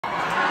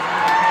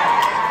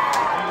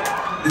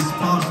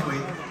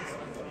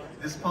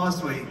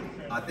past week,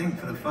 I think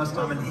for the first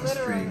time in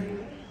history,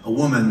 a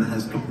woman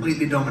has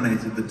completely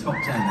dominated the top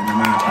 10 in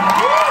America.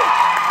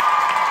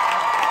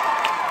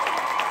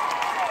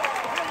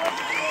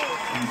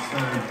 And so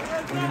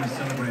we're going to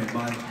celebrate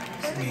by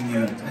singing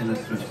you a Taylor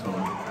Swift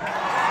song.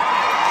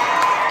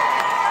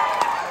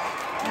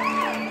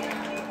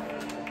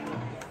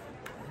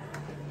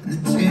 And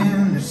the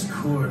tennis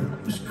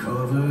court was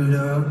covered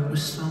up with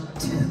some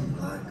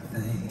tent-like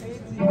thing.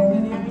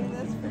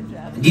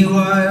 And you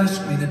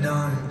asked me to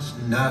dance,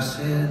 and I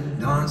said,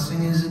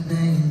 dancing is a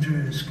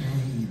dangerous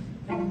game.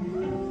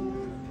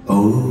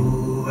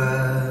 Oh,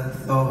 I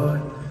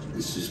thought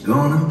this is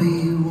gonna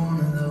be one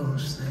of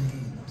those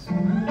things.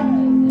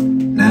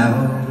 Now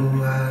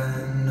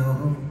I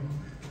know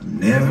I'm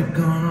never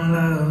gonna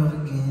love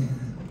again.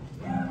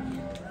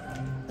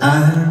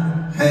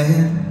 I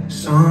had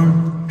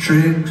some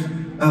tricks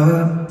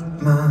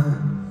up my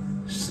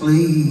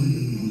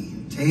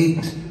sleeve.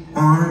 Takes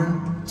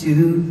one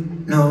to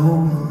know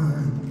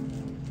one.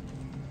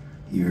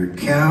 You're a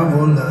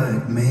cowboy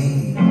like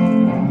me.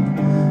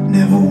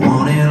 Never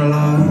wanted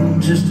love,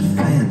 just a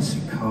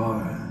fancy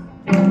car.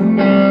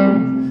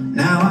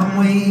 Now I'm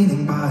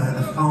waiting by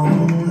the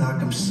phone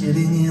like I'm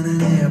sitting in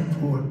an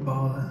airport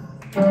bar.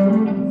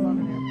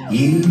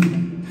 You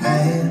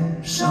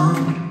had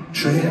some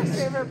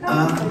tricks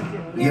up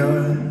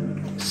your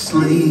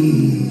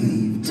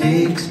sleeve.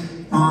 Takes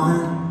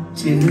one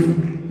to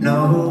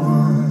know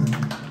one.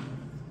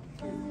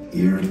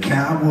 You're a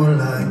cowboy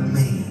like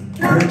me,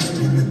 perched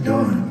in the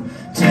dark,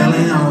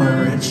 telling all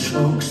the rich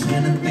folks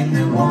anything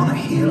they wanna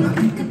hear. Like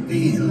it could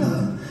be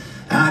love,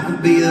 I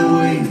could be the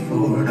way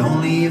for it,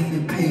 only if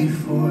they paid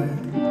for it.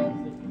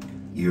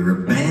 You're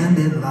a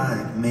bandit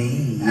like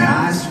me,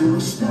 eyes full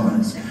of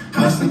stars,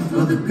 hustling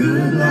for the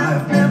good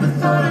life. Never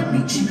thought I'd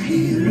meet you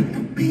here. It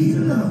could be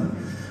love,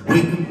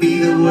 we could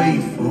be the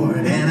way for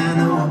it, and I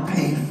know I'll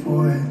pay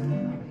for it.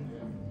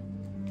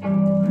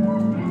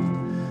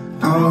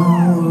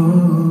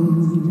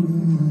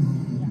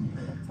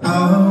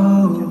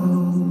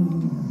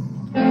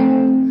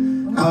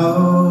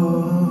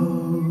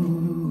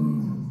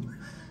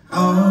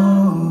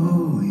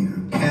 You're a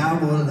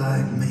cowboy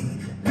like me,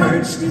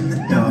 perched in the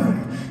dark,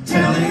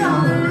 telling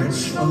all the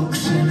rich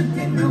folks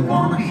anything they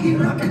wanna hear.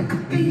 Like it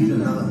could be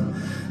love,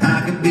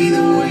 I could be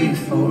the way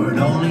for it,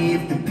 only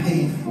if they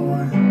pay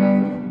for it.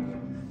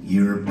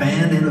 You're a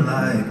bandit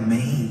like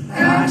me,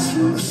 eyes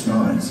full of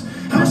stars,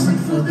 hustling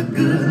for the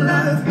good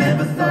life.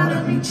 Never thought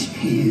I'd meet you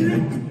here.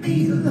 It could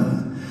be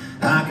love,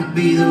 I could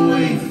be the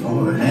way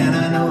for it, and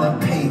I know I'll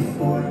pay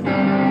for it.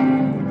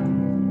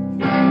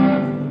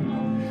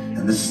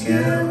 And the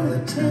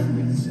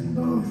skeletons in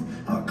both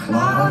our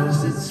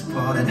closets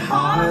plotted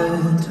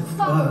hard to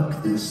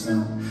fuck this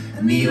up.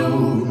 And the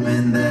old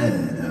man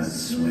that I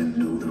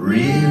swindled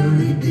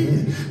really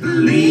did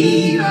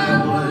believe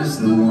I was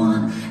the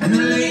one. And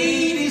the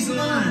ladies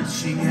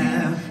lunching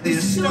have their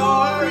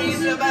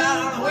stories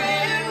about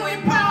when we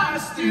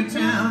passed through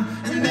town.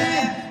 And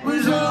that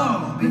was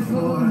all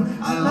before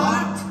I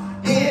locked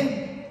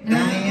it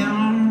down.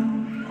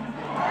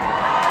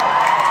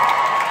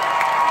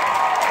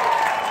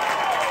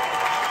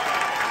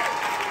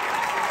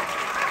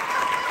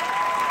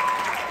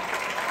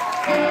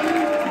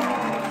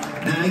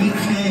 Now you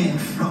came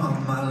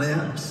from my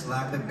lips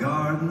like the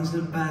gardens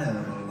of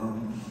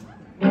Babylon,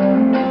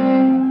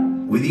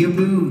 with your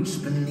boots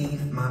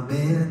beneath my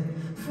bed.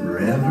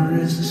 Forever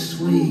is the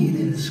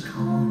sweetest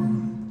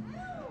calm.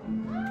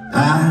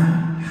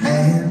 I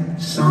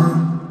had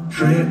some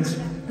tricks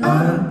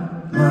up